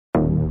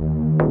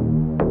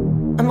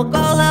I'ma go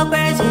a little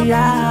crazy,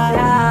 yeah,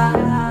 yeah.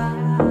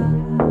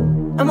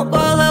 I'ma go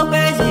a little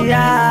crazy,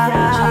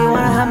 yeah. She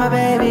wanna have my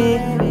baby.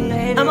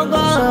 I'ma go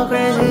a little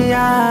crazy,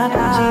 yeah.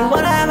 She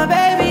wanna have my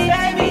baby.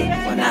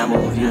 When I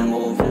move, you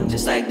move,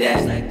 just like that.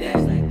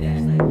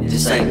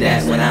 Just like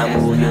that. When I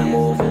move, you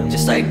move,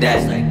 just like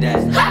that.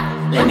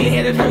 Let me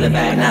hit it from the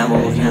back. When I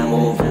move, you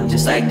move,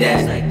 just like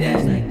that.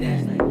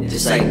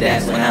 Just like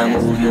that. When I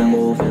move, you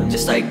move,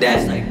 just like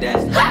that.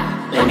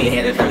 Let me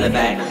hit it from the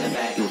back.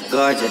 You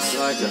gorgeous,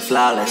 you're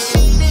flawless.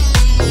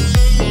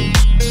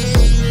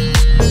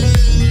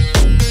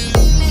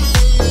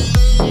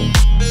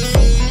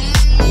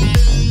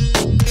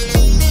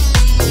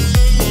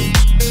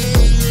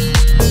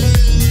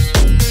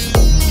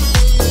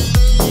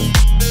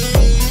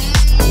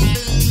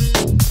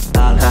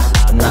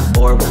 I'm not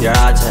bored with your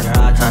odd shit, you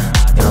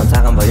know I'm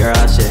talking about your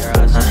odd shit,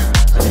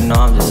 so you know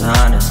I'm just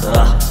honest,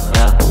 yeah.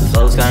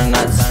 Flow's kinda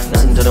nuts,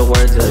 listen to the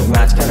words, the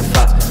match kinda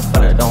fucked,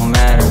 but it don't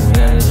matter, you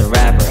know, as a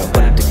rapper, I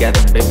put it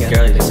together, baby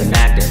girl, you're just an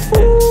actor.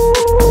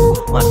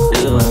 What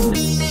doing?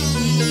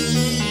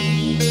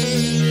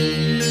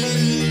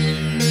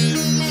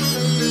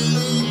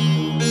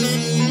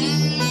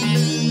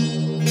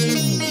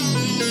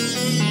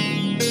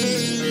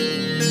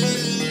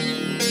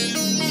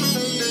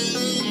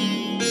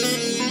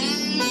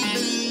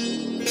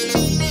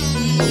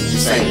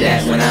 Just like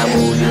that, when I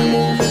move, you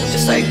move,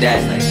 just like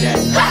that.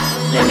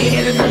 Let me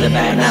hit it from the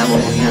back, when I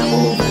move, you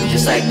move,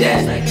 just like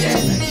that.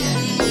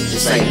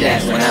 Just like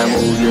that, when I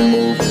move, you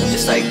move,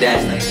 just like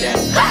that.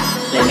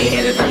 Let me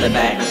hit it from the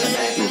back.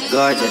 You're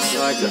gorgeous,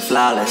 you're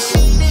flawless.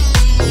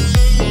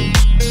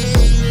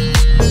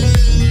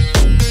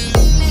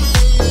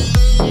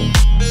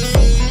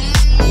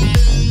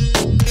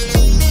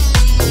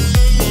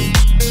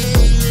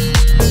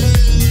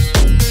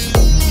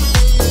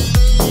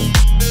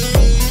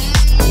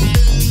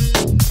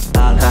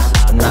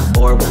 I'm not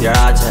bored with your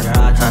odd shit, you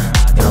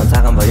know I'm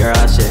talking about your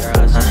odd shit,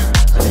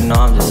 so you know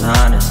I'm just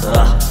honest,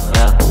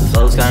 yeah.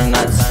 Flow's kinda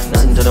nuts,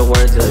 listen to the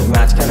words, the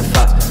match kinda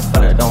fucked,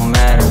 but it don't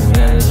matter, you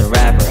know, as a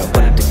rapper, I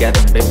put it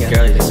together, baby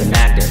girl, you're just an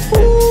actor.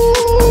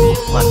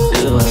 What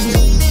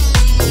doing?